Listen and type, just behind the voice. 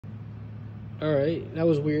Alright, that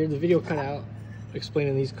was weird. The video cut out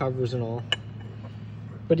explaining these covers and all.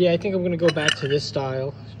 But yeah, I think I'm going to go back to this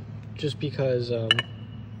style just because yeah,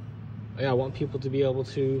 I want people to be able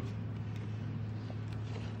to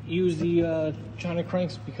use the China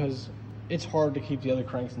cranks because it's hard to keep the other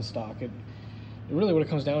cranks in stock. It really, what it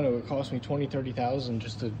comes down to, it cost me $20,000-$30,000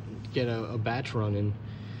 just to get a batch run, and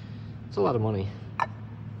it's a lot of money.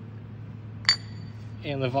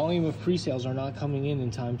 And the volume of pre-sales are not coming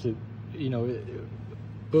in time to, you know,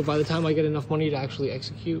 but by the time I get enough money to actually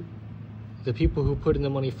execute, the people who put in the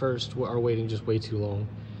money first are waiting just way too long,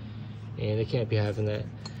 and they can't be having that.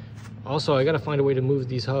 Also, I gotta find a way to move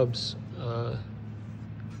these hubs.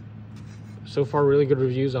 So far, really good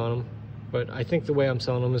reviews on them, but I think the way I'm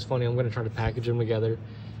selling them is funny. I'm gonna try to package them together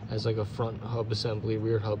as like a front hub assembly,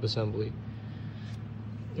 rear hub assembly,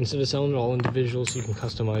 instead of selling it all individual, so you can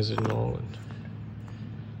customize it and all.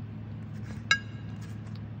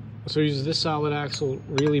 So I use this solid axle,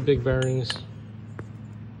 really big bearings.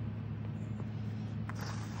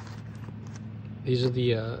 These are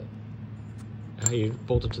the how you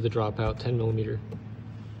bolt it to the dropout, 10mm.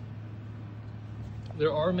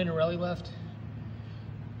 There are Minarelli left.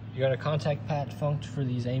 You got a contact pad funked for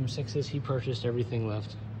these AIM 6s. He purchased everything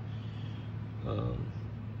left. A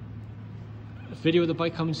video of the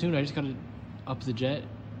bike coming soon. I just gotta up the jet,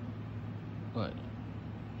 but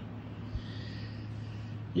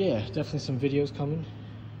yeah, definitely some videos coming.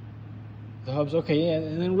 The hubs, okay, yeah,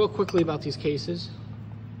 and then real quickly about these cases.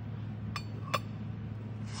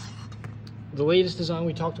 The latest design,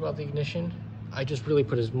 we talked about the ignition. I just really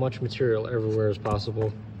put as much material everywhere as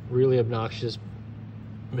possible. Really obnoxious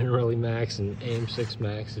Minarelli Max and AIM 6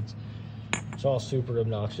 Max. It's all super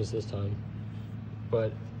obnoxious this time.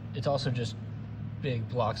 But it's also just big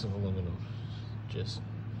blocks of aluminum. Just,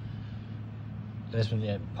 that's been,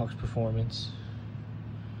 yeah, Puck's Performance.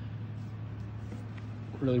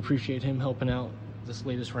 Really appreciate him helping out this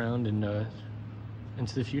latest round and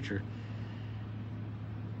into the future.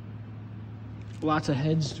 Lots of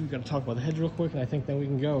heads. We got to talk about the heads real quick, and I think then we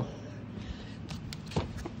can go.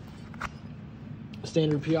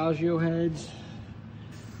 Standard Piaggio heads.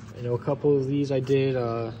 I know a couple of these I did.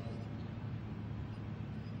 Well,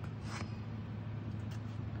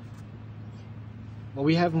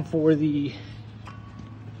 we have them for the.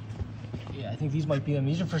 Yeah, I think these might be them.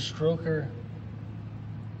 These are for Stroker.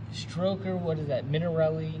 What is that?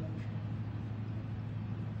 Minarelli.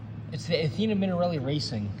 It's the Athena Minarelli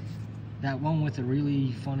Racing. That one with the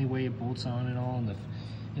really funny way it bolts on and all, and it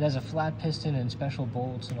has a flat piston and special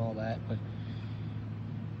bolts and all that. But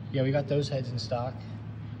yeah, we got those heads in stock.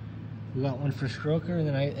 We got one for Stroker, and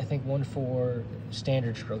then I think one for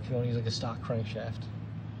standard stroke. You want to use like a stock crankshaft.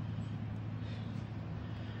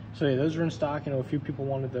 So yeah, those are in stock. You know, a few people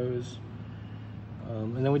wanted those.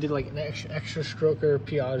 And then we did like an extra Stroker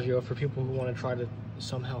Piaggio for people who want to try to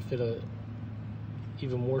somehow fit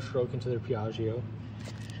even more stroke into their Piaggio.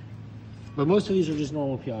 But most of these are just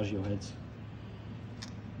normal Piaggio heads.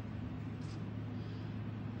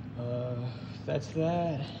 That's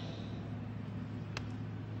that.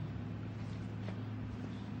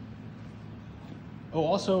 Oh,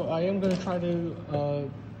 also, I am going to try to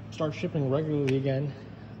start shipping regularly again.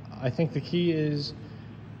 I think the key is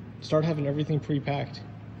start having everything pre-packed.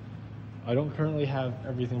 I don't currently have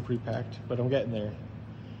everything pre-packed, but I'm getting there.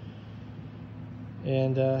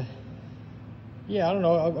 And yeah, I don't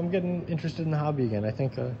know. I'm getting interested in the hobby again. I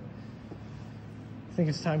think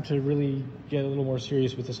it's time to really get a little more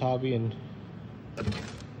serious with this hobby and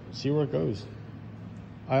see where it goes.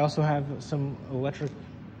 I also have some electric.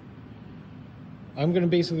 I'm going to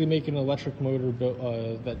basically make an electric motor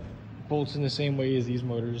that bolts in the same way as these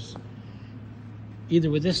motors, either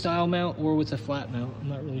with this style mount or with a flat mount. I'm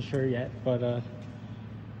not really sure yet, but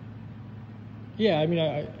yeah, I mean,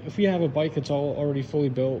 if we have a bike that's already fully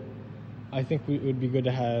built, I think it would be good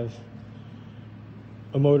to have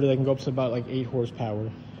a motor that can go up to about like 8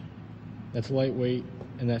 horsepower. That's lightweight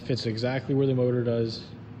and that fits exactly where the motor does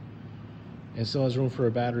and still has room for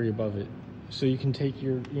a battery above it. So you can take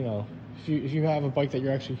your, you know, if you have a bike that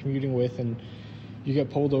you're actually commuting with and you get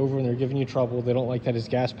pulled over and they're giving you trouble, they don't like that it's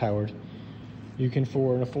gas powered, you can,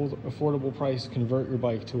 for an affordable price, convert your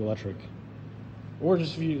bike to electric. Or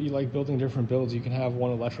just if you like building different builds, you can have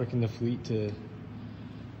one electric in the fleet to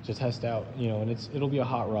test out, you know, and it'll be a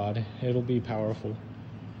hot rod. It'll be powerful.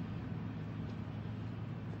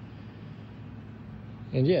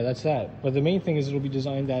 And yeah, that's that. But the main thing is it'll be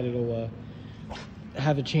designed that it'll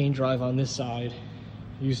have a chain drive on this side.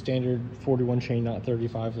 Use standard 41 chain, not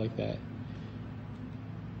 35 like that.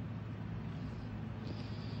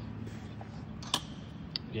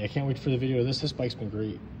 Yeah, I can't wait for the video of this. This bike's been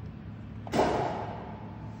great.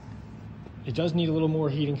 It does need a little more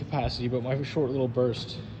heating capacity, but my short little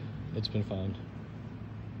burst, it's been fine.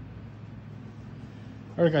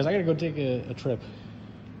 All right, guys, I gotta go take a trip.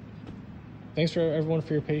 Thanks for everyone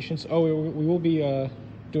for your patience. Oh, we will be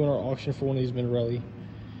doing our auction for one of these Minarelli.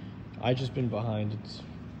 I just been behind.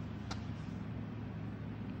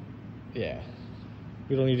 Yeah,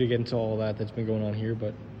 we don't need to get into all that that's been going on here,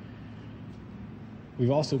 but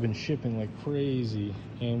we've also been shipping like crazy,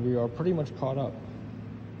 and we are pretty much caught up.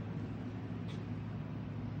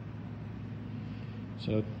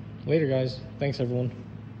 So later, guys. Thanks, everyone.